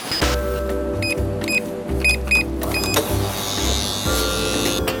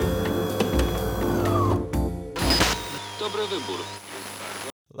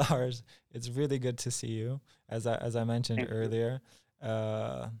Lars, it's really good to see you. As I mentioned Thank you. earlier,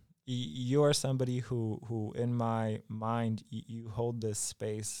 you are somebody who in my mind you hold this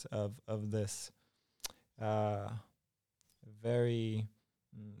space of this uh, very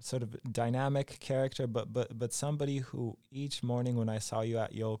sort of dynamic character, but somebody who each morning when I saw you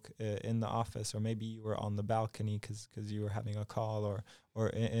at Yolk in the office, or maybe you were on the balcony because you were having a call, or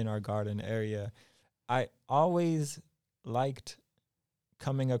in our garden area, I always liked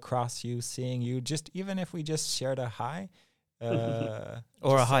coming across you, seeing you, just even if we just shared a hi, Or a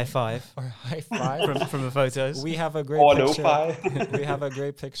just high saying, five or a high five from the photos. we have a great Or picture. lo-fi. We have a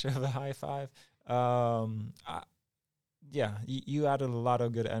great picture of a high five. Yeah, you added a lot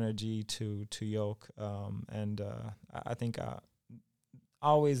of good energy to Yoke, and I think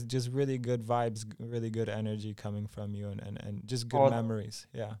always just really good vibes, really good energy coming from you, and just good Or memories.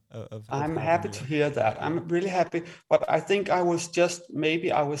 Yeah, of I'm having happy you to hear that. at I'm Yoke. really happy. But I think I was just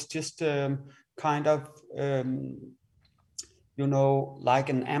maybe I was just kind of like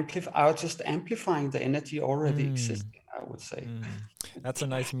an I was just amplifying the energy already Mm, existing, I would say. that's a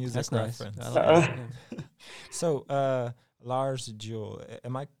nice That's music nice. I reference. like Uh, that. Yeah. So, Lars Jewel,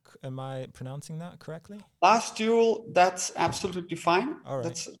 am I pronouncing that correctly? Last duel, that's absolutely fine. All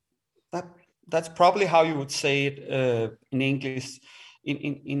right. That that's probably how you would say it in English.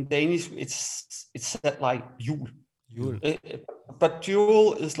 In Danish, it's said like jul. Jul. But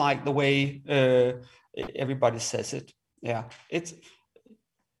duel is like the way everybody says it. Yeah, it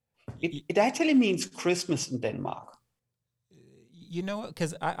actually means Christmas in Denmark. You know what?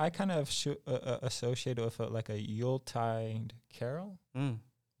 Because I kind of associate it with like a Yuletide carol, Mm.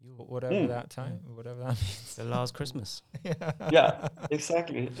 whatever Mm. that time, whatever that means. The last Christmas, Yeah,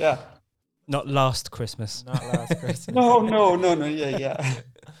 exactly. Yeah. not last Christmas. Not last Christmas. No. Yeah.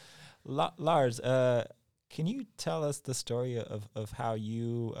 Lars, can you tell us the story of how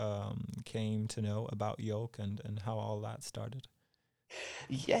you came to know about Yoke and how all that started?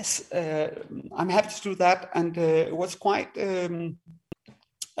 Yes, I'm happy to do that, and uh,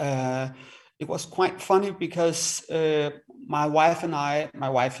 it was quite funny because my wife and my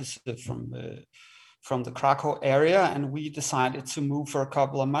wife is from the Krakow area, and we decided to move for a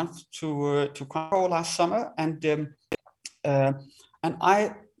couple of months to Krakow last summer, uh, and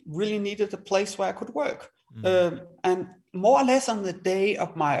I really needed a place where I could work. And more or less on the day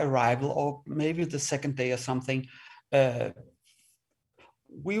of my arrival, or maybe the second day or something,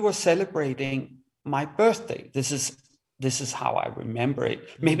 we were celebrating my birthday. This is how I remember it.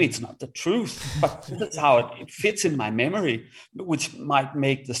 Maybe it's not the truth, but this is how it fits in my memory, which might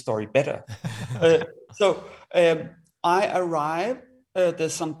make the story better. So I arrived.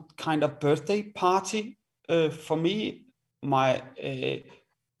 There's some kind of birthday party for me. My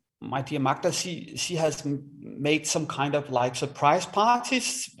dear Magda, she has made some kind of like surprise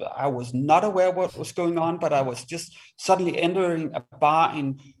parties. I was not aware what was going on, but I was just suddenly entering a bar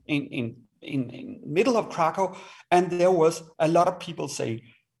in middle of Krakow, and there was a lot of people saying,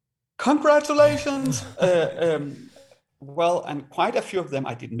 "Congratulations!" Well, and quite a few of them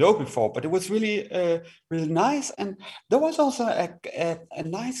I didn't know before, but it was really nice. And there was also a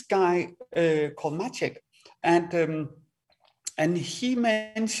nice guy called Maciek, and he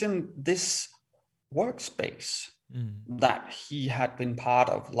mentioned this workspace that he had been part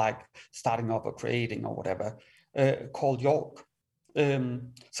of, like starting up or creating or whatever, called York.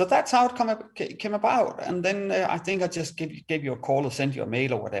 So that's how it came about. And then I think I just gave you a call or sent you a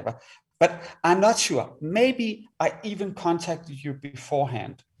mail or whatever. But I'm not sure. Maybe I even contacted you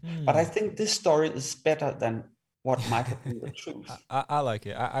beforehand. But I think this story is better than what might have been the truth. I like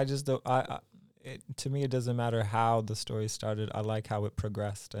it. I just don't. To me, it doesn't matter how the story started. I like how it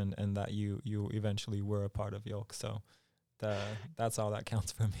progressed, and that you eventually were a part of Yolk. So that's all that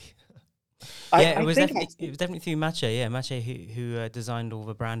counts for me. It was definitely through Maciej. Yeah, Maciej who designed all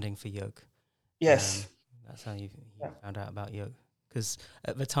the branding for Yoke. Yes. That's how you found out about Yoke. Because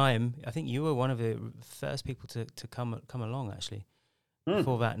at the time, I think you were one of the first people to come along, actually.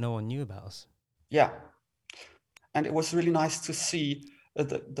 Before that, no one knew about us. Yeah. And it was really nice to see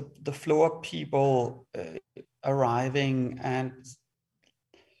the flow of people arriving and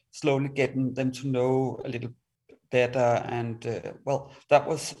slowly getting them to know a little better. And that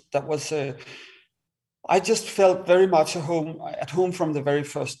was I just felt very much at home from the very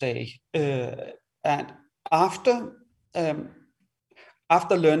first day. And after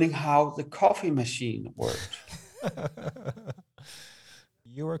learning how the coffee machine worked.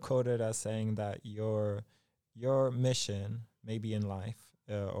 You were quoted as saying that your mission, maybe in life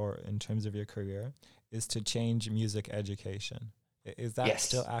or in terms of your career, is to change music education. Is that Yes.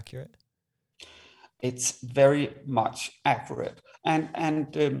 still accurate? it's very much accurate.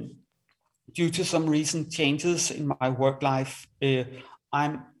 And due to some recent changes in my work life, I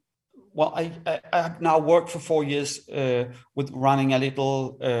have now worked for 4 years with running a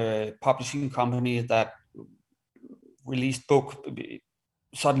little publishing company that released book,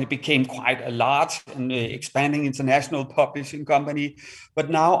 suddenly became quite a large and expanding international publishing company. But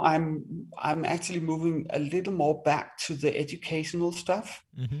now I'm actually moving a little more back to the educational stuff.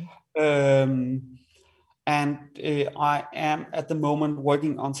 And I am at the moment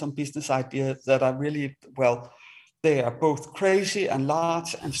working on some business ideas that are really, well, they are both crazy and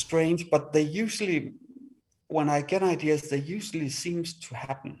large and strange, but they usually, when I get ideas, they usually seems to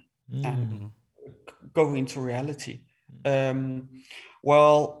happen and go into reality. To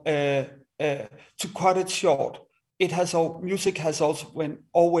cut it short, music has also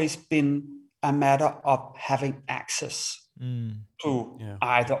always been a matter of having access to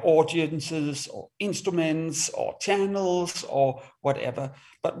either audiences or instruments or channels or whatever.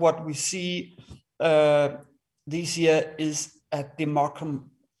 But what we see this year is a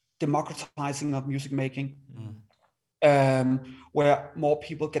democratizing of music making, where more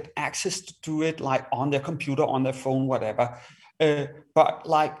people get access to do it, like on their computer, on their phone, whatever. But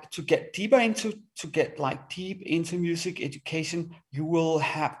like to get deep into music education, you will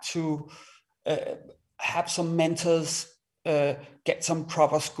have to have some mentors, get some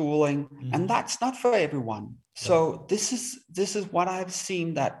proper schooling, and that's not for everyone. So this is what I've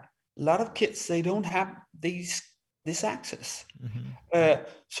seen, that a lot of kids, they don't have this access.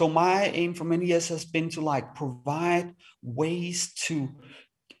 So my aim for many years has been to like provide ways to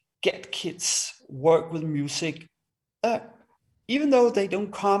get kids work with music, even though they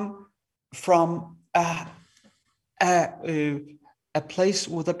don't come from a place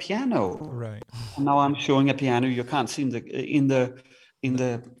with a piano. Right. Now I'm showing a piano. You can't see in the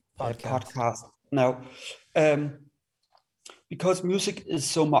podcast. No, because music is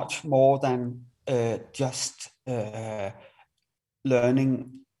so much more than just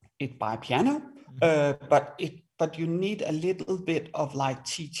learning it by piano. But you need a little bit of like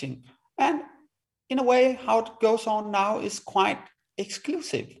teaching, and in a way, how it goes on now is quite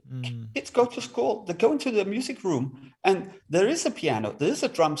exclusive. Kids go to school, they go into the music room, and there is a piano, there is a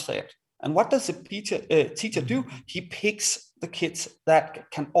drum set. And what does the teacher do? He picks the kids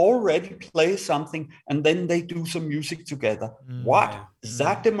that can already play something, and then they do some music together. What? Is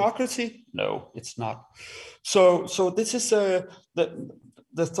that democracy? No, it's not. So this is the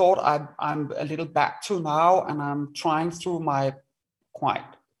thought I'm a little back to now, and I'm trying through my quite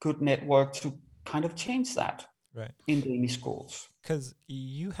good network to kind of change that in Danish schools. Because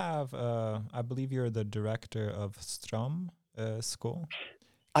you have, I believe you're the director of Strum School.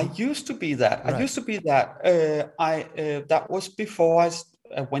 I used to be that. That was before I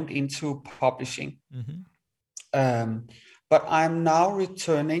went into publishing. But I'm now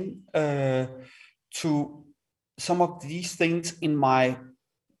returning to some of these things in my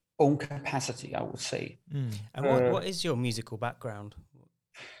own capacity, I would say. And what is your musical background?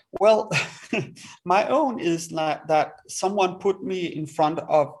 Well, my own is like that someone put me in front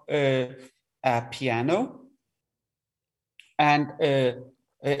of a piano, and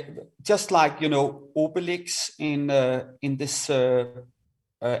just like, Obelix in this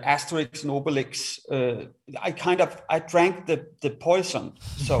Asterix and Obelix, I drank the poison,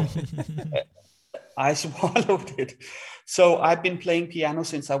 so I swallowed it. So I've been playing piano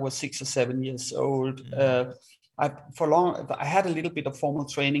since I was 6 or 7 years old. I had a little bit of formal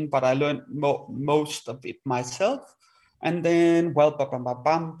training, but I learned most of it myself. And then,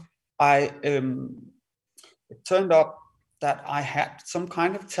 it turned up that I had some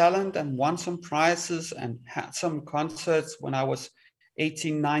kind of talent and won some prizes and had some concerts when I was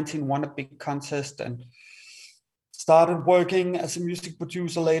 18, 19, won a big contest and started working as a music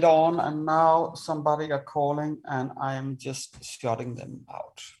producer later on. And now somebody are calling and I am just shutting them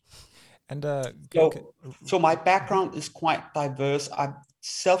out. And so my background is quite diverse. I'm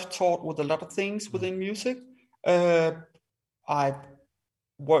self-taught with a lot of things within music. I've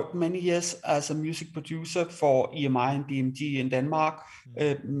worked many years as a music producer for EMI and BMG in Denmark,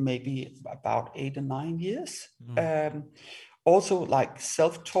 maybe about 8 or 9 years. Also like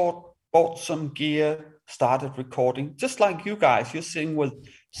self-taught, bought some gear, started recording, just like you guys. You're sitting with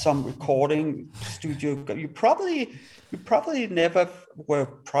some recording studio. You probably never were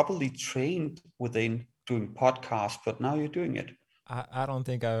properly trained within doing podcasts, but now you're doing it. I don't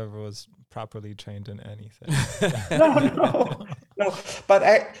think I ever was properly trained in anything. No. But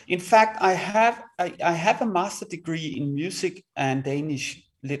in fact, I have a master degree in music and Danish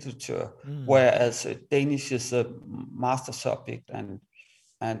literature, whereas Danish is a master subject and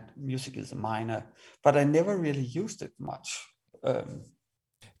and music is a minor, but I never really used it much.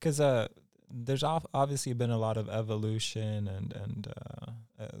 Because there's obviously been a lot of evolution and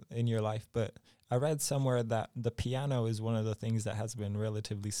in your life, but I read somewhere that the piano is one of the things that has been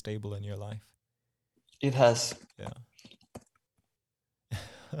relatively stable in your life. It has. Yeah.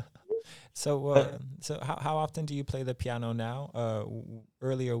 So how often do you play the piano now?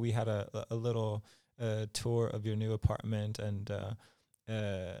 Earlier we had a little tour of your new apartment, and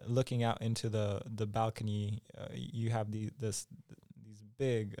looking out into the balcony, you have these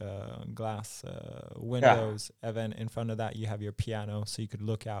big glass windows, and then in front of that you have your piano, so you could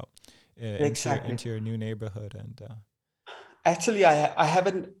look out into your new neighborhood. And actually, I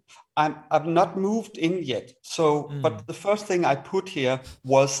haven't. I've not moved in yet. So, but the first thing I put here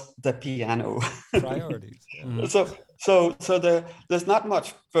was the piano. Priorities. Yeah. So there's not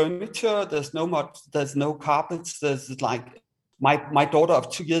much furniture. There's no carpets. There's like my daughter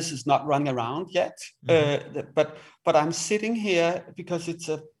of 2 years is not running around yet. But I'm sitting here because it's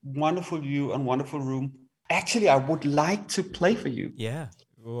a wonderful view and wonderful room. Actually, I would like to play for you. Yeah.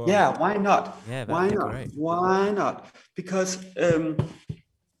 Whoa. Yeah, why not? Yeah, why that'd be not? great. Why not? Because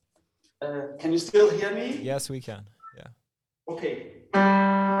can you still hear me? Yes, we can. Yeah. Okay.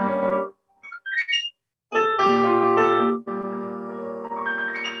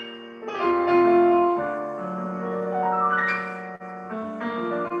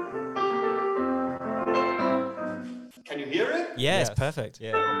 Can you hear it? Yeah, yes. It's perfect.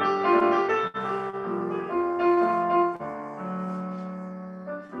 Yeah.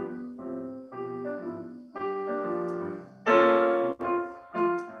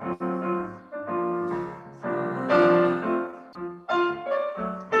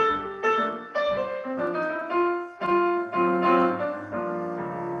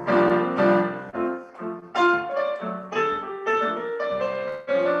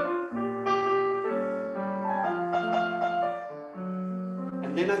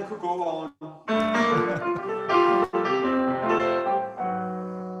 And then I could go on.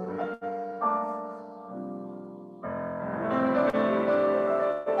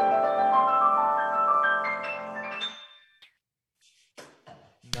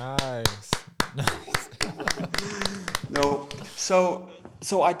 Nice. No,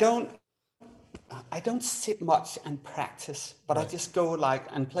 so I don't sit much and practice, but right. I just go like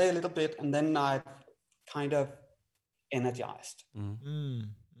and play a little bit, and then I kind of energized.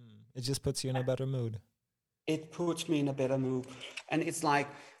 It just puts you in a better mood. It puts me in a better mood, and it's like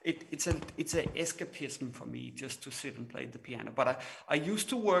it's an escapism for me just to sit and play the piano. But I used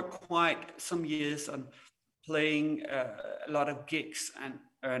to work quite some years on playing a lot of gigs and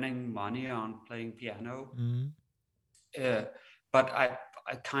earning money on playing piano. But I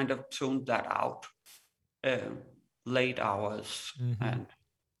kind of tuned that out, late hours and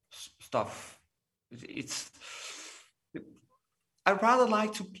stuff. I rather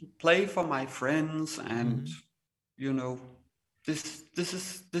like to play for my friends, and you know, this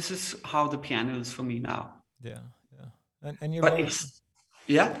is how the piano is for me now. Yeah. And you're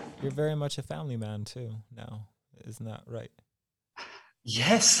you're very much a family man too now, isn't that right?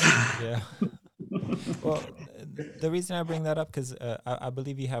 Yes. Yeah. Well, the reason I bring that up, because I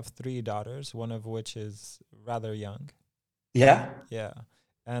believe you have 3 daughters, one of which is rather young. Yeah. Yeah.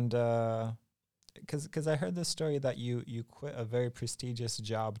 And because I heard this story that you quit a very prestigious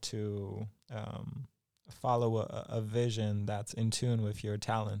job to follow a vision that's in tune with your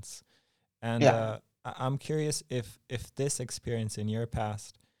talents. And I'm curious if this experience in your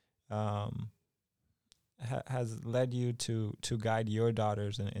past has led you to guide your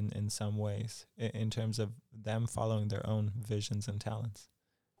daughters in some ways in terms of them following their own visions and talents.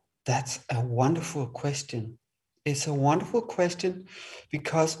 That's a wonderful question. It's a wonderful question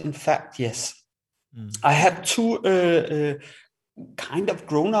because, in fact, yes. I have 2 kind of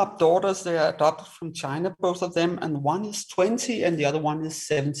grown-up daughters. They are adopted from China, both of them, and one is 20 and the other one is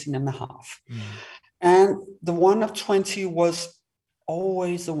 17 and a half. And the one of 20 was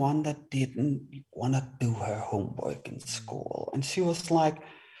always the one that didn't want to do her homework in school. And she was like,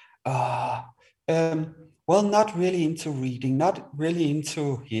 well, not really into reading, not really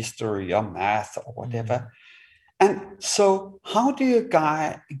into history or math or whatever. And so how do you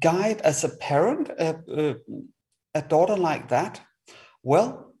guide as a parent a daughter like that?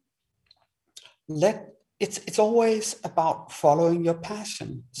 Well, it's always about following your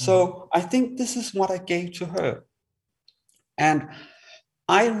passion. So I think this is what I gave to her. And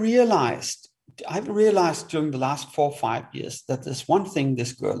I've realized during the last 4 or 5 years that there's one thing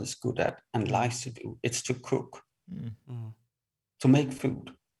this girl is good at and likes to do. It's to cook, to make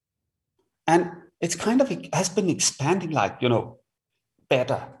food. And it's kind of, it has been expanding, like, you know,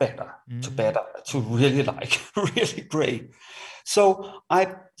 better to really like really great. So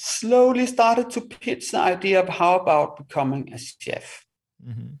I slowly started to pitch the idea of how about becoming a chef.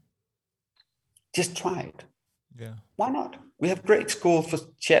 Just try it. Yeah. Why not? We have great schools for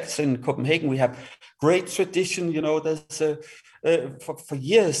chefs in Copenhagen. We have great tradition. You know, there's for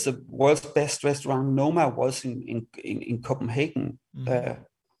years the world's best restaurant Noma was in Copenhagen.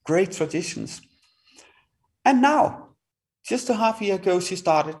 Great traditions. And now, just a half year ago, she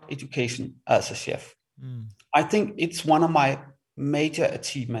started education as a chef. I think it's one of my major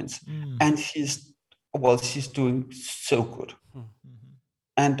achievements, and she's doing so good.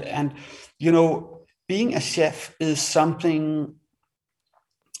 And you know, being a chef is something.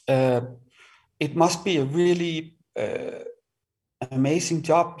 It must be a really amazing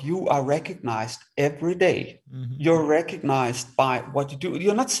job. You are recognized every day. You're recognized by what you do.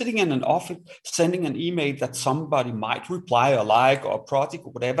 You're not sitting in an office sending an email that somebody might reply or like, or a project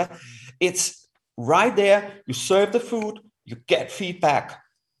or whatever. It's right there. You serve the food, you get feedback,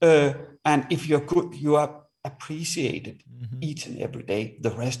 and if you're good, you are appreciated each and every day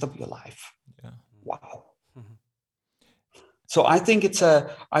the rest of your life. Wow. So I think it's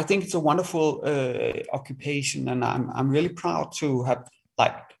a wonderful occupation, and I'm really proud to have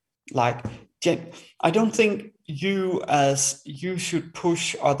like I don't think you should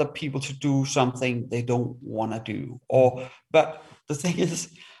push other people to do something they don't want to do, but the thing is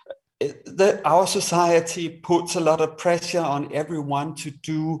that our society puts a lot of pressure on everyone to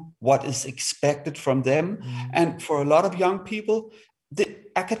do what is expected from them, and for a lot of young people, the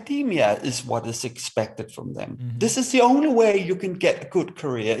academia is what is expected from them. This is the only way you can get a good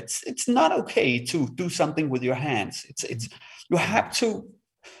career. It's not okay to do something with your hands. You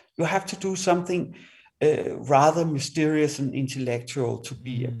have to do something rather mysterious and intellectual to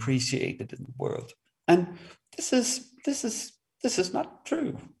be appreciated in the world. And this is not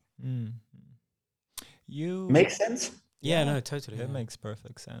true. You make sense? Yeah, no, totally. It makes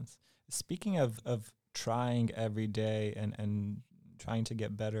perfect sense. Speaking of trying every day and trying to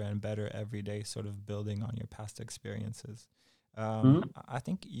get better and better every day, sort of building on your past experiences. I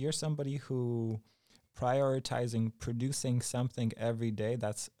think you're somebody who prioritizing producing something every day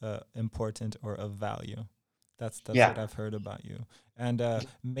that's important or of value. That's what I've heard about you. And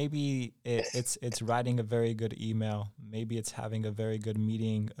maybe it's writing a very good email. Maybe it's having a very good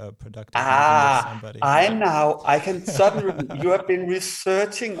meeting, productive meeting with somebody. I can suddenly, you have been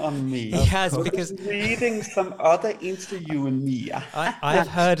researching on me. He has, because reading some other interview in me. I've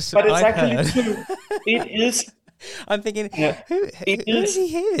heard, but it's actually true. It is. I'm thinking, who does he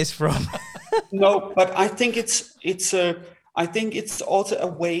hear this from? No, but I think it's also a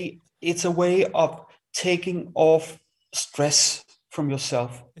way. It's a way of taking off stress from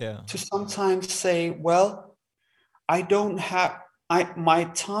yourself. To sometimes say, well, I don't have. My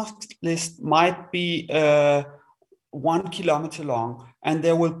task list might be 1 kilometer long, and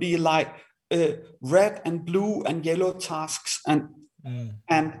there will be like red and blue and yellow tasks, and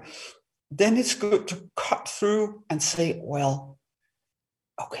then it's good to cut through and say, well,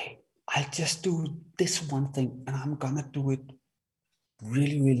 okay, I'll just do this one thing, and I'm gonna do it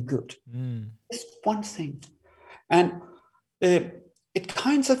really, really good. This one thing, and it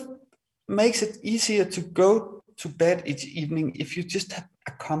kind of makes it easier to go to bed each evening if you just have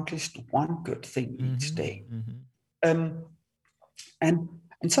accomplished one good thing each day. And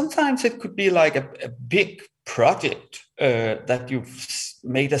sometimes it could be like a big project that you've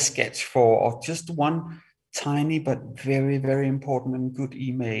made a sketch for, or just one tiny but very, very important and good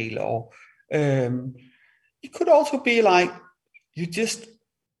email. Or it could also be like you just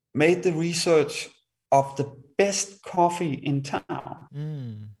made the research of the best coffee in town.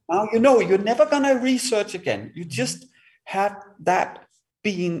 Now you know you're never gonna research again. You just have that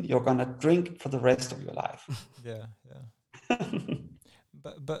bean you're gonna drink for the rest of your life.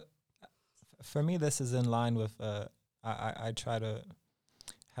 But for me, this is in line with I try to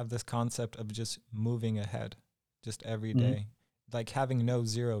have this concept of just moving ahead, just every day, like having no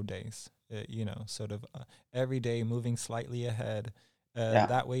 0 days. Sort of every day moving slightly ahead.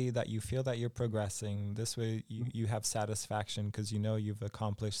 That way that you feel that you're progressing. This way you have satisfaction because you know you've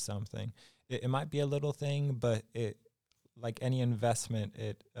accomplished something. It might be a little thing, but it, like any investment,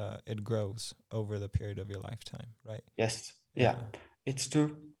 it grows over the period of your lifetime, right? Yes. Yeah. It's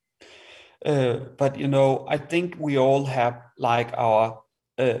true. But I think we all have like our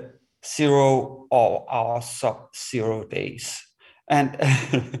 0 or our sub-0 days. And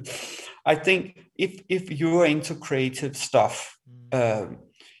I think if you're into creative stuff,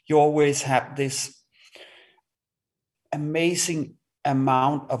 you always have this amazing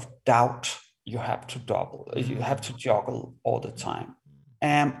amount of doubt you have to juggle all the time.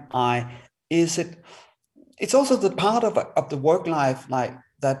 am I? Is it? It's also the part of the work life like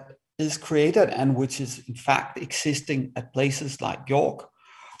that is created and which is in fact existing at places like York,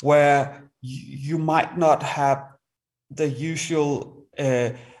 where you might not have the usual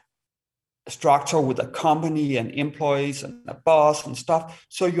structure with a company and employees and a boss and stuff.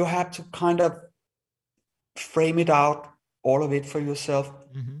 So you have to kind of frame it out, all of it for yourself.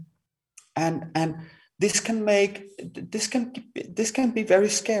 Mm-hmm. And this can be very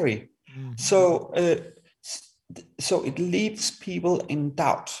scary. Mm-hmm. So it leaves people in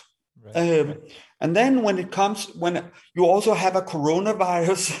doubt. Right. And then when you also have a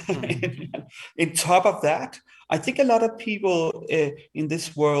coronavirus mm-hmm. in top of that, I think a lot of people in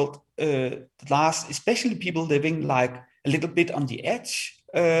this world, especially people living like a little bit on the edge,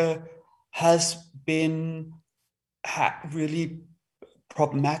 has had really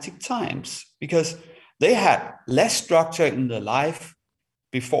problematic times because they had less structure in their life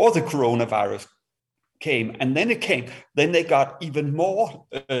before the coronavirus came, and then then they got even more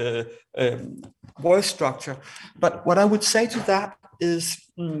worse structure. But what I would say to that is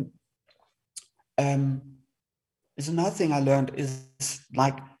another thing I learned is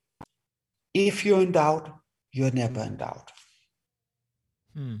like, if you're in doubt, you're never in doubt.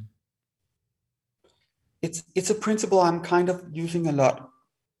 It's a principle I'm kind of using a lot.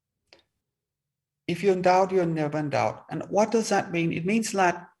 If you're in doubt, you're never in doubt. And what does that mean? It means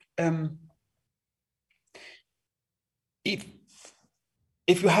that if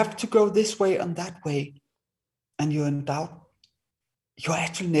you have to go this way and that way, and you're in doubt, you're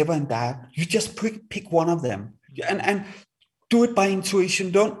actually never in doubt. You just pick one of them, and do it by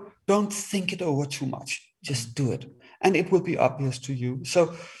intuition. Don't think it over too much. Just do it, and it will be obvious to you.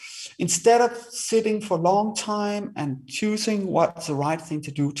 So instead of sitting for a long time and choosing what's the right thing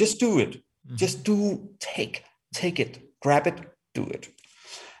to do, just do it. Mm-hmm. Just take it, grab it, do it.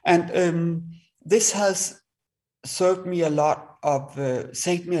 And this has saved me a lot of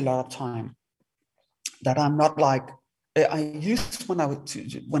time. That I'm not like I used when I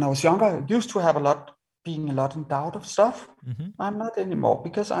was younger. I used to have being a lot in doubt of stuff. Mm-hmm. I'm not anymore,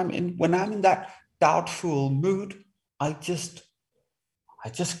 because when I'm in that doubtful mood, I just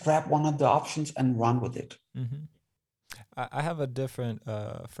grab one of the options and run with it. Mm-hmm. I have a different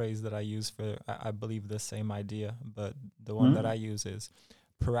phrase that I use for, I believe, the same idea, but the one that I use is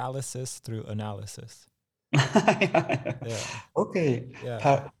paralysis through analysis. Yeah. Okay.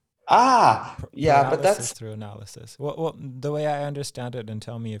 Yeah. But that's through analysis. Well, the way I understand it, and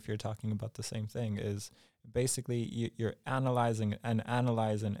tell me if you're talking about the same thing, is basically you're analyzing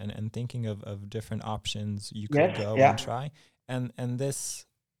and thinking of different options you could go and try, and this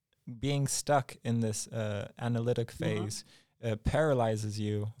being stuck in this analytic phase paralyzes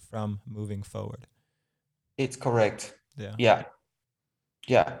you from moving forward. It's correct. Yeah,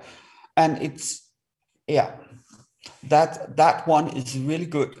 and it's that one is really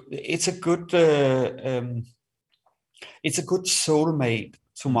good. It's a good soulmate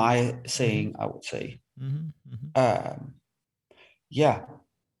to my saying. I would say.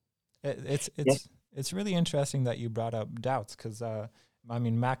 It's really interesting that you brought up doubts, because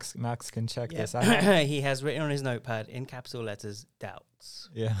Max can check this. He has written on his notepad in capital letters, doubts.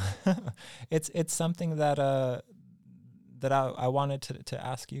 Yeah. it's something that I wanted to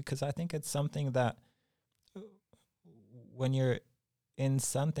ask you, because I think it's something that when you're in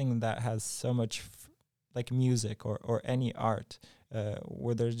something that has so much like music or any art,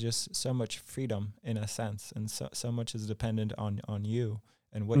 where there's just so much freedom in a sense, and so much is dependent on you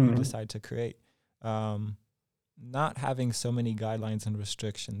and what you decide to create. Not having so many guidelines and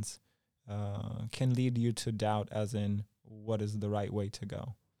restrictions can lead you to doubt, as in what is the right way to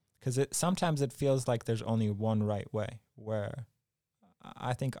go. Because sometimes it feels like there's only one right way, where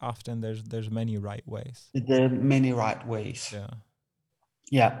I think often there's many right ways. There are many right ways.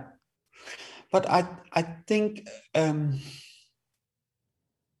 Yeah. But I think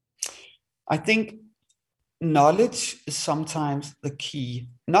knowledge is sometimes the key.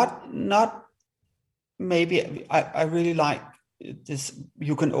 Not maybe I really like this.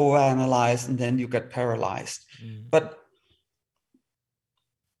 You can overanalyze and then you get paralyzed. But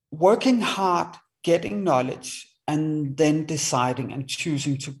working hard, getting knowledge, and then deciding and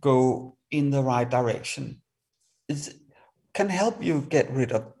choosing to go in the right direction can help you get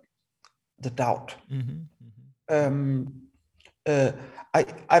rid of the doubt. I'm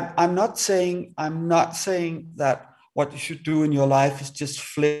not saying that what you should do in your life is just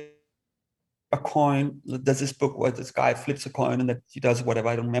flip a coin. There's this book where this guy flips a coin and then he does whatever,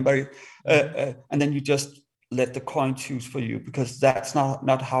 I don't remember it, and then you just let the coin choose for you, because that's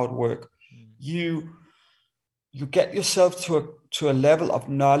not how it works. You get yourself to to a level of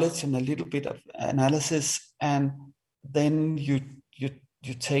knowledge and a little bit of analysis, and then you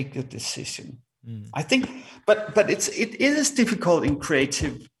take the decision. I think, but it is difficult in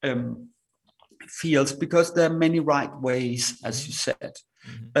creative fields because there are many right ways, as you said.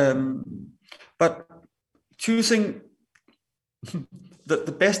 But choosing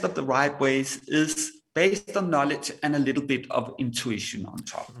the best of the right ways is based on knowledge and a little bit of intuition on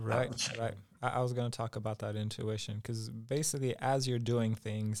top. Right. I was going to talk about that intuition, because basically as you're doing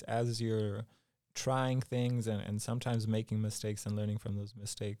things, as you're trying things and sometimes making mistakes and learning from those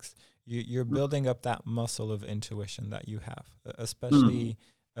mistakes, you're building up that muscle of intuition that you have, especially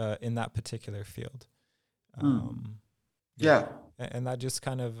in that particular field. Yeah. And that just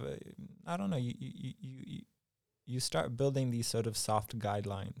kind of, I don't know, you start building these sort of soft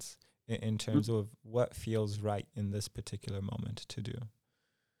guidelines in terms of what feels right in this particular moment to do.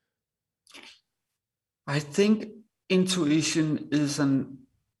 I think intuition is an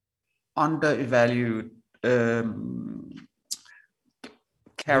undervalued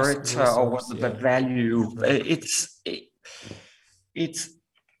character or what the value. It's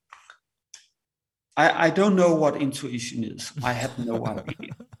I don't know what intuition is. I have no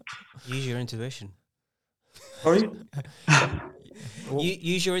idea. Use your intuition. Sorry?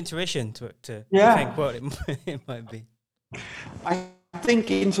 Use your intuition to think what it might be. I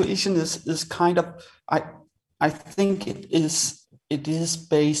think intuition is kind of I think it is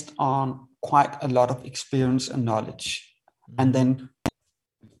based on quite a lot of experience and knowledge, and then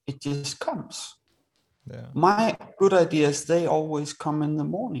it just comes. Yeah. My good ideas, they always come in the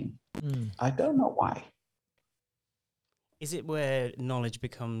morning. I don't know why. Is it where knowledge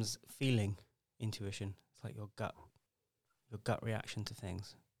becomes feeling, intuition? It's like your gut reaction to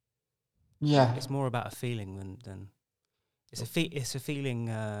things. Yeah. It's more about a feeling than it's a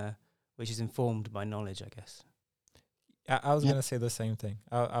feeling which is informed by knowledge, I guess. I was going to say the same thing.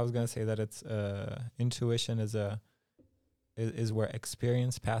 I was going to say that it's intuition is where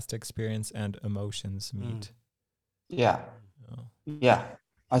experience, past experience, and emotions meet. Yeah. Yeah.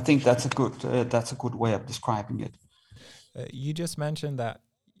 I think that's a good way of describing it. You just mentioned that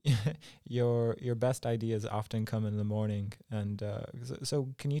your best ideas often come in the morning, and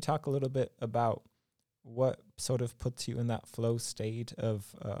so can you talk a little bit about what sort of puts you in that flow state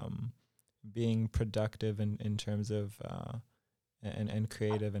of being productive in terms of and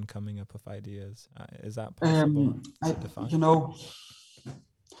creative and coming up with ideas? Is that possible to define?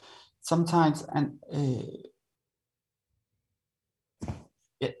 Sometimes, and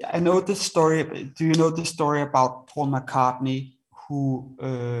I know this story. Do you know the story about Paul McCartney, who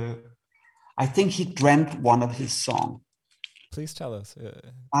I think he dreamt one of his songs? Please tell us.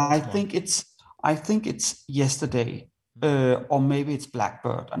 I think it's Yesterday, or maybe it's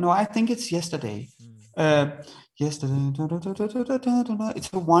Blackbird. No, I think it's Yesterday. Yesterday,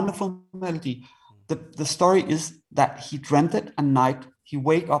 it's a wonderful melody. The story is that he dreamt it at night. He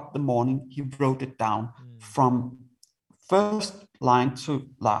wake up the morning. He wrote it down from first line to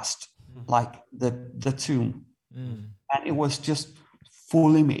last, like the tune, and it was just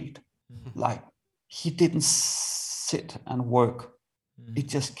fully made. Like he didn't sit and work; it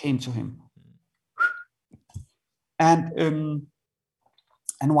just came to him. And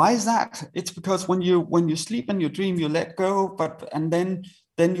why is that? It's because when you sleep and you dream, you let go, and then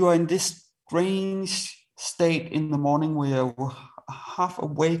you are in this strange state in the morning where you're half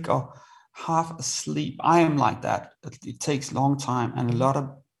awake or half asleep. I am like that. It takes a long time and a lot of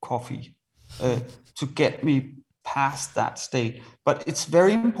coffee to get me past that state. But it's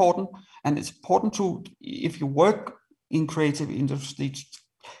very important, and it's important to, if you work in creative industry,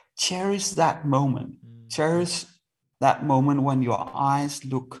 cherish that moment. Cherish that moment when your eyes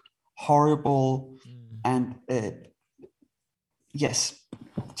look horrible, and yes,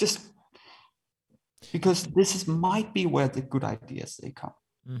 just because this might be where the good ideas they come.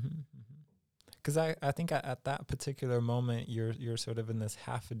 Because I think at that particular moment you're sort of in this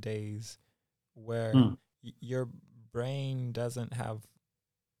half a daze where your brain doesn't have,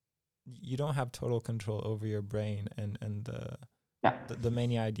 you don't have total control over your brain and the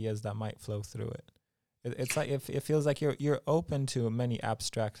many ideas that might flow through it. It's like it feels like you're open to many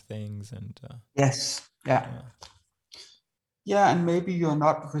abstract things and and maybe you're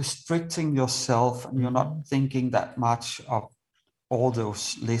not restricting yourself, and you're not thinking that much of all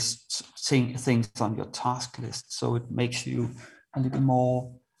those lists, things on your task list. So it makes you a little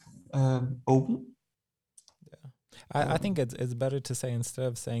more open. I think it's better to say, instead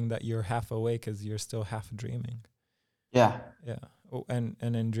of saying that you're half awake, is you're still half dreaming. Yeah. Oh, and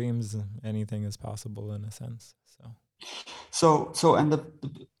in dreams, anything is possible in a sense. So and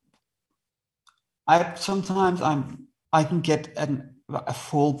I sometimes I'm I can get a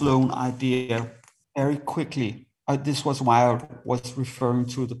full-blown idea very quickly. This was why I was referring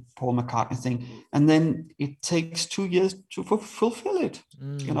to the Paul McCartney thing. And then it takes 2 years to fulfill it.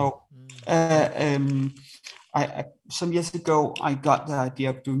 You know, I some years ago, I got the idea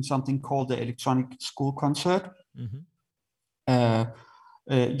of doing something called the Electronic School Concert. You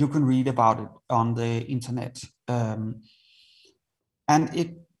can read about it on the internet. And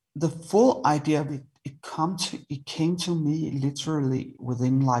the full idea of it, it came to me literally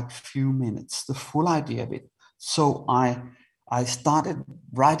within like few minutes, the full idea of it. So I started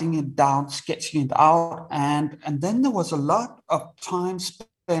writing it down, sketching it out, and then there was a lot of time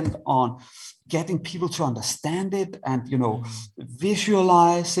spent on getting people to understand it and, you know,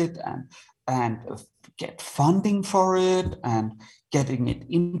 visualize it and get funding for it and getting it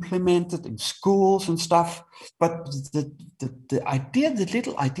implemented in schools and stuff. But the idea, the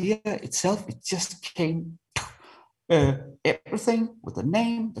little idea itself, it just came, everything with the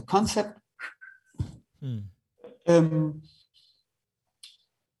name, the concept.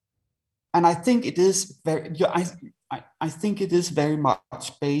 And I think it is very, I think it is very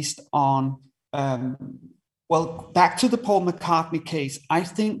much based on, well, back to the Paul McCartney case. I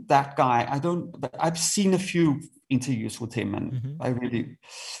think that guy, I've seen a few interviews with him, and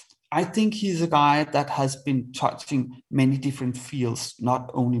I think he's a guy that has been touching many different fields,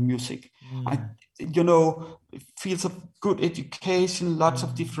 not only music. You know, fields of good education, lots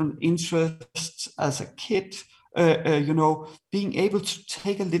of different interests as a kid. You know, being able to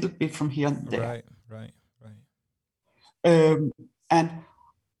take a little bit from here and there. Right.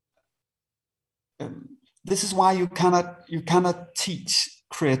 This is why you cannot teach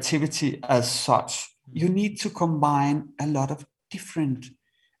creativity as such. You need to combine a lot of different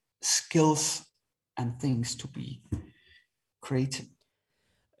skills and things to be creative.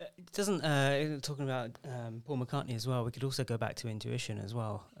 It doesn't, talking about Paul McCartney as well, we could also go back to intuition as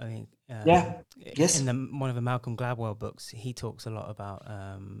well. I mean, yes. In one of the Malcolm Gladwell books, he talks a lot about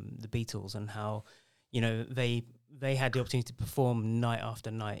the Beatles and how, you know, they had the opportunity to perform night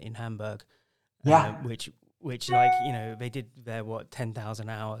after night in Hamburg, which like, you know, they did their 10,000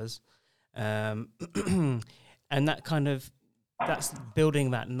 hours, and that kind of, that's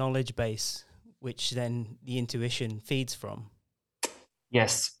building that knowledge base, which then the intuition feeds from.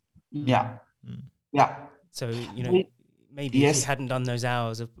 Yes. Yeah. So, you know, maybe if he hadn't done those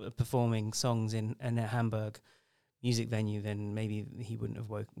hours of performing songs in a Hamburg music venue, then maybe he wouldn't have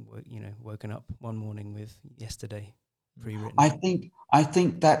woken up one morning with Yesterday pre-written. I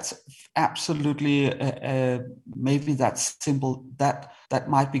think that's absolutely maybe that's simple. That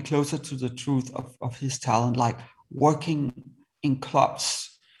might be closer to the truth of his talent, like working in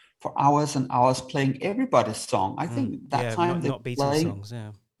clubs for hours and hours playing everybody's song. I think that time not Beatles songs,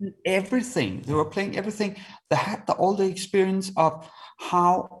 everything. They were playing everything. They had all the experience of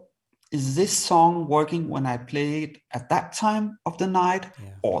how is this song working when I play it at that time of the night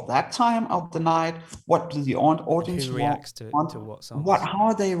or that time of the night? What do the audience who reacts to what songs? How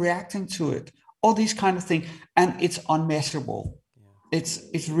are they reacting to it? All these kind of things. And it's unmeasurable.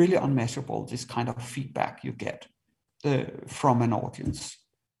 It's really unmeasurable, this kind of feedback you get from an audience.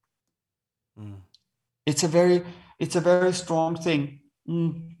 It's a very strong thing.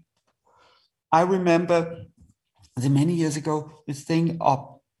 I remember many years ago this thing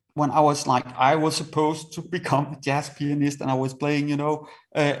of when I was supposed to become a jazz pianist, and I was playing, you know,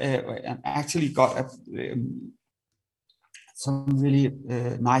 and actually got some really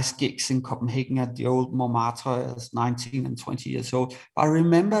nice gigs in Copenhagen at the old Montmartre as 19 and 20 years old. I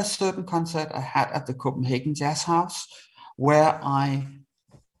remember a certain concert I had at the Copenhagen Jazz House where I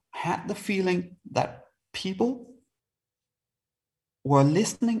had the feeling that people were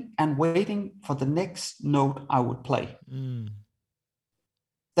listening and waiting for the next note I would play.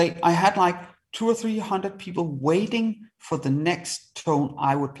 I had like 200 or 300 people waiting for the next tone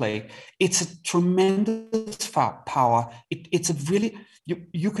I would play. It's a tremendous power. It's a really,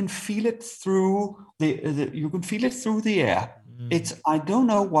 you can feel it through the air. It's, I don't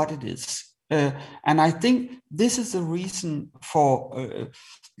know what it is. And I think this is the reason for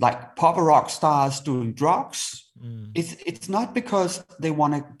like pop rock stars doing drugs. It's not because they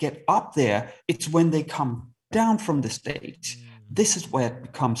want to get up there. It's when they come down from the stage. This is where it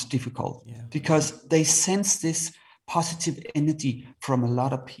becomes difficult because they sense this positive energy from a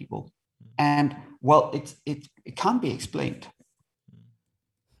lot of people. And well, it can't be explained.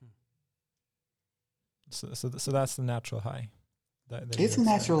 So that's the natural high. It's a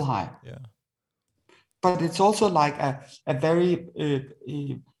natural high. Yeah. But it's also like a very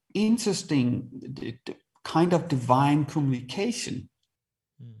interesting kind of divine communication.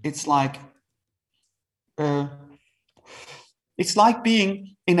 It's like it's like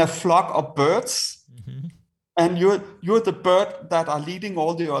being in a flock of birds, and you're the bird that are leading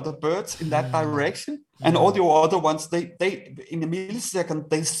all the other birds in that direction, and all your other ones, they in a millisecond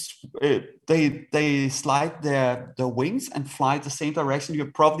they slide their wings and fly the same direction.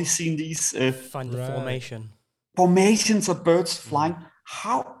 You've probably seen these Find the formation. formations of birds flying.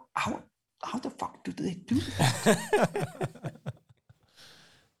 How the fuck do they do that?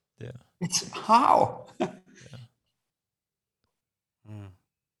 Yeah. It's how.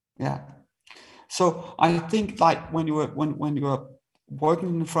 Yeah. So I think like when you are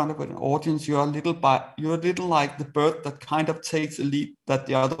working in front of an audience, you're a little like the bird that kind of takes a lead that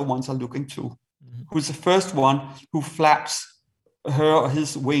the other ones are looking to. Who's the first one who flaps her or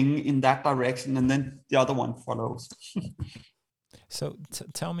his wing in that direction, and then the other one follows. So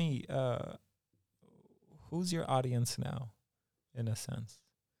tell me, who's your audience now, in a sense?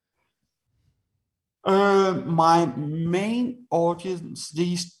 My main audience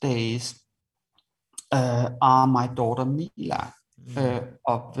these days are my daughter Mila,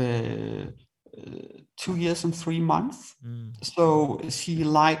 of 2 years and 3 months. So she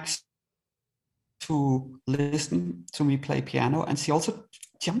likes to listen to me play piano, and she also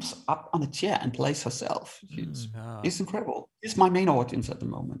jumps up on a chair and plays herself. It's incredible. It's my main audience at the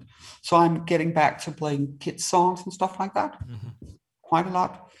moment. So I'm getting back to playing kids songs and stuff like that quite a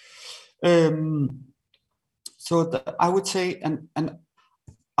lot. So I would say, and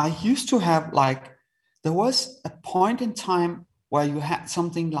I used to have like, there was a point in time where you had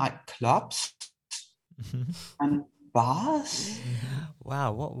something like clubs and bars.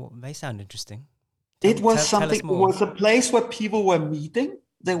 Wow, what they sound interesting. It was a place where people were meeting,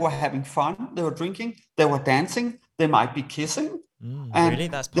 they were having fun, they were drinking, they were dancing, they might be kissing. And really?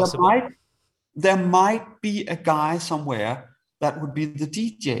 That's possible? There might be a guy somewhere that would be the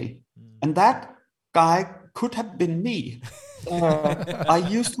DJ. And that guy could have been me. I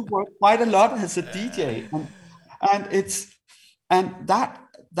used to work quite a lot as a DJ. And that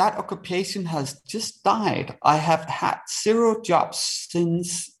occupation has just died. I have had 0 jobs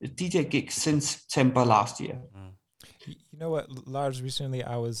since DJ gigs since September last year. You know what, Lars? Recently,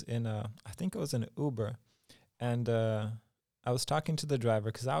 I was in I think it was an Uber, and I was talking to the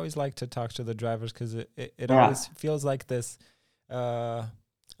driver, because I always like to talk to the drivers, because it always feels like this.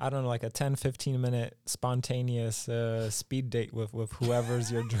 I don't know, like a 10-15 minute spontaneous speed date with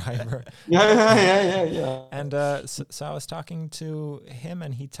whoever's your driver. Yeah. And so I was talking to him,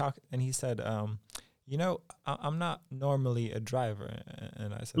 and he said, you know, I'm not normally a driver.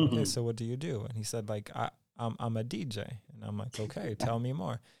 And I said, okay, so what do you do? And he said, like, I'm a DJ. And I'm like, okay, tell me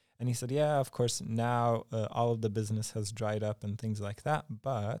more. And he said, yeah, of course, now all of the business has dried up and things like that,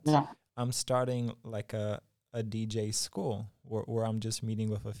 but I'm starting like a DJ school where I'm just meeting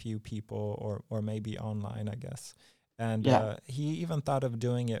with a few people, or maybe online, I guess. And he even thought of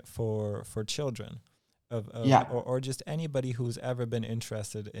doing it for children, or just anybody who's ever been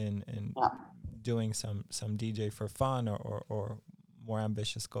interested in doing some DJ for fun, or more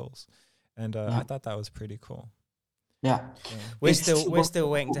ambitious goals. And I thought that was pretty cool. Yeah. We're still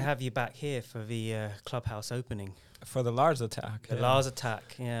waiting to have you back here for the clubhouse opening. For the Lars Attack. The Lars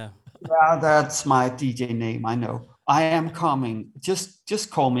Attack, yeah. Yeah, that's my DJ name, I know. I am coming.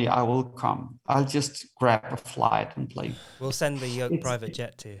 Just call me, I will come. I'll just grab a flight and play. We'll send the Yoke private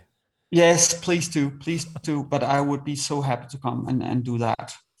jet to you. Yes, please do. But I would be so happy to come and do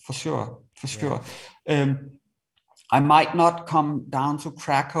that, for sure. I might not come down to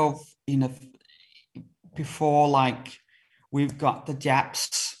Krakow before like we've got the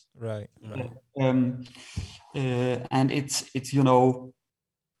Japs. Right. And it's you know,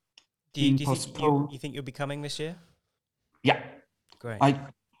 do you think you'll be coming this year? Yeah. Great.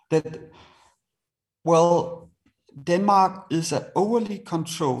 Denmark is an overly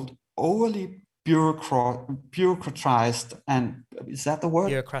controlled, overly bureaucratized, and is that the word?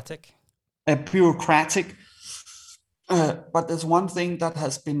 Bureaucratic. Bureaucratic. But there's one thing that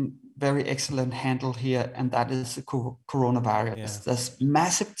has been very excellent handled here, and that is the coronavirus. Yeah. There's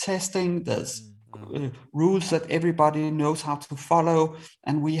massive testing. There's rules that everybody knows how to follow,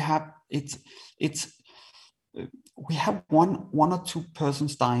 and we have we have one or two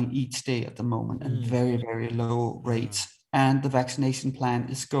persons dying each day at the moment, and very, very low rates. And the vaccination plan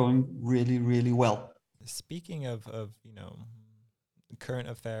is going really, really well. Speaking of you know, current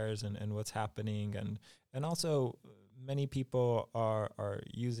affairs and what's happening, and also many people are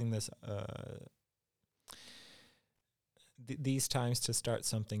using this these times to start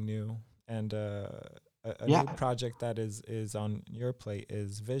something new, and a new project that is on your plate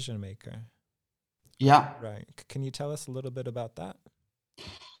is Vision Maker. Yeah. Right. Can you tell us a little bit about that?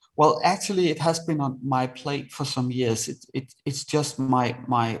 Well, actually, it has been on my plate for some years. It's just my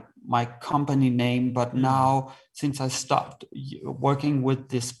company name. But now, since I stopped working with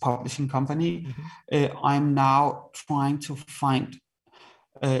this publishing company, I'm now trying to find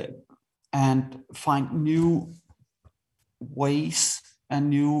new ways and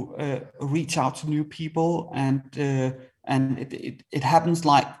new reach out to new people, and it happens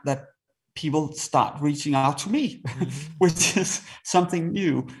like that. People start reaching out to me, which is something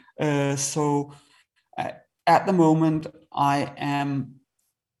new. So at the moment, I'm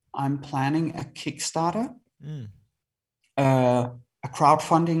planning a Kickstarter, a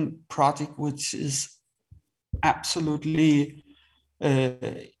crowdfunding project, which is absolutely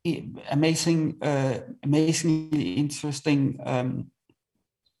amazingly interesting.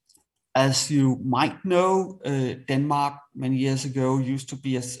 As you might know, Denmark many years ago used to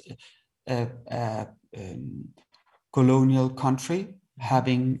be a colonial country,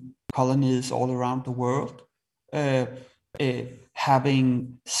 having colonies all around the world,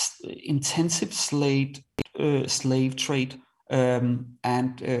 having intensive slave trade, and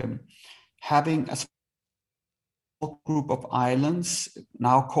having a small group of islands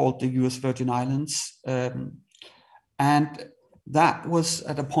now called the U.S. Virgin Islands, and that was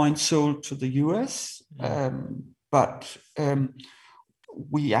at a point sold to the U.S. But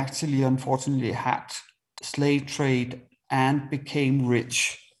we actually, unfortunately, had slave trade and became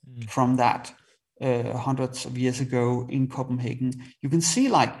rich from that hundreds of years ago in Copenhagen. You can see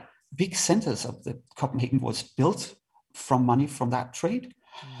like big centers of the Copenhagen was built from money from that trade.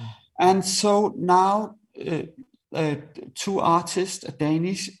 And so now two artists, a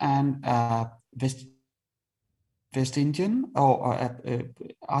Danish and a West Indian, or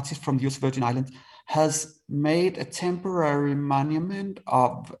artist from the US Virgin Islands, has made a temporary monument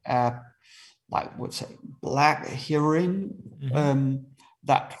of like would say black heroine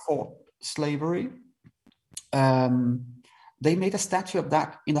that fought slavery. They made a statue of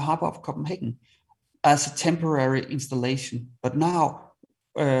that in the harbor of Copenhagen as a temporary installation. But now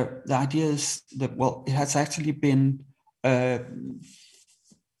the idea is that, well, it has actually been, how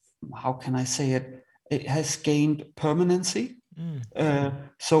can I say it? It has gained permanency.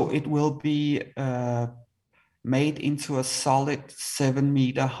 So it will be made into a solid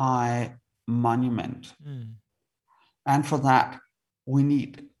 7-meter high monument. And for that, we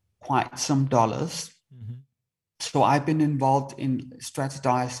need quite some dollars. So I've been involved in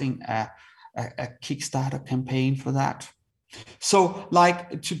strategizing a Kickstarter campaign for that. So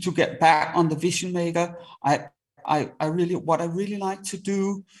like to get back on the Vision Maker, I really like to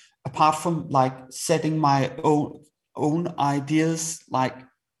do, apart from like setting my own ideas, like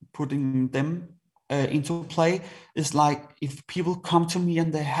putting them into play, is like if people come to me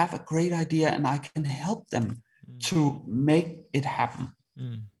and they have a great idea and I can help them to make it happen.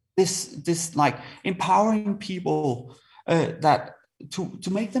 This like empowering people that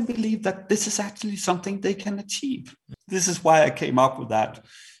to make them believe that this is actually something they can achieve. This is why I came up with that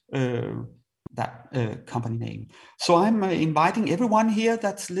company name. So I'm inviting everyone here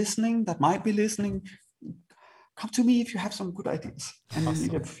that's listening, that might be listening, come to me if you have some good ideas and you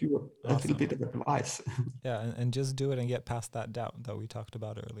need a little bit of advice. Yeah, and just do it and get past that doubt that we talked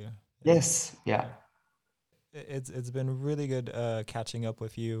about earlier. Yes, yeah. It's been really good catching up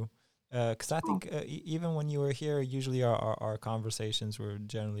with you, because I think even when you were here, usually our conversations were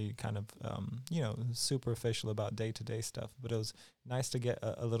generally kind of superficial about day-to-day stuff, but it was nice to get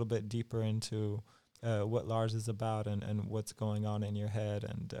a little bit deeper into what Lars is about and what's going on in your head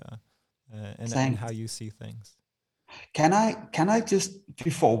and how you see things. Can I just,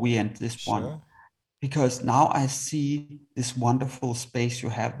 before we end this one, because now I see this wonderful space you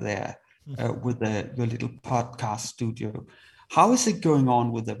have there with your little podcast studio. How is it going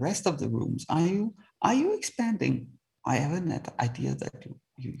on with the rest of the rooms? Are you expanding? I have an idea that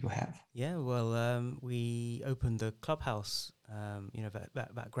you have. Yeah, well, we opened the clubhouse,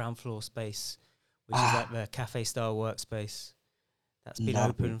 that ground floor space, which is like the cafe style workspace. That's been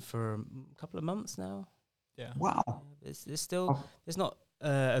open for a couple of months now. Yeah. Wow. There's not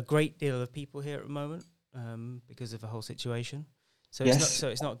a great deal of people here at the moment because of the whole situation. So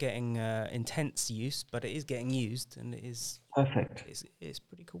it's not getting intense use, but it is getting used, and it is perfect. It's a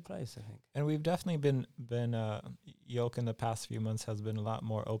pretty cool place, I think. And we've definitely been Yoke in the past few months has been a lot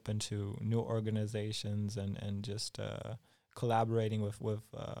more open to new organizations and just collaborating with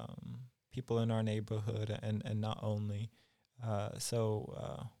people in our neighborhood and not only.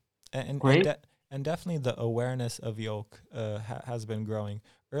 And definitely the awareness of Yoke has been growing.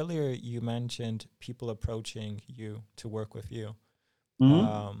 Earlier, you mentioned people approaching you to work with you.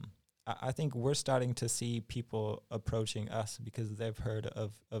 I think we're starting to see people approaching us because they've heard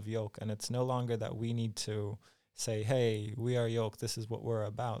of Yolk, and it's no longer that we need to say, hey, we are Yolk, this is what we're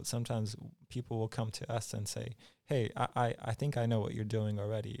about. Sometimes people will come to us and say, hey, I think I know what you're doing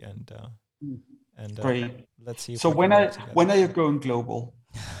already, and Great. Let's see if So we can work together. when are you going global?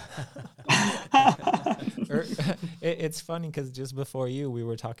 It's funny because just before we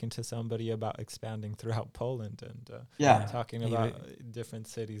were talking to somebody about expanding throughout Poland and talking about different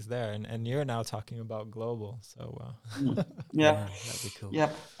cities there, and you're now talking about global. So that'd be cool. Yeah,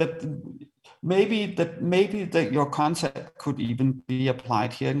 but maybe that your concept could even be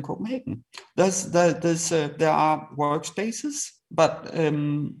applied here in Copenhagen. There are workspaces, but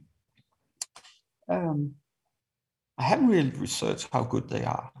I haven't really researched how good they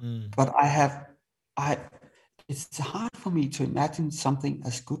are. But it's hard for me to imagine something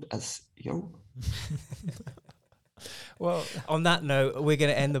as good as Yolk. Well, on that note, we're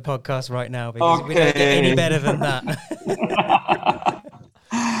going to end the podcast right now because we don't get any better than that.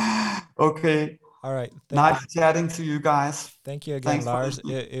 Okay. All right. Nice chatting to you guys. Thank you again, Lars.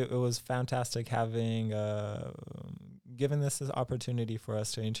 It was fantastic having given this opportunity for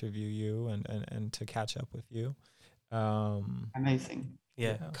us to interview you and to catch up with you. Amazing.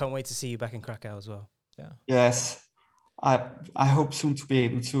 Yeah, can't wait to see you back in Krakow as well. Yeah. Yes, I hope soon to be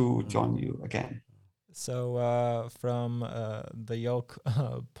able to join you again. So from the Yolk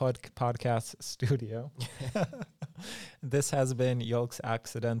podcast studio, this has been Yolk's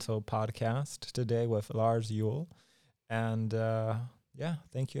Accidental Podcast today with Lars Juhl, and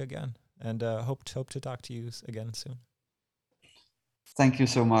thank you again, and hope to talk to you again soon. Thank you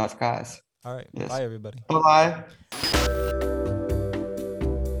so much, guys. All right, yes. Bye everybody. Bye.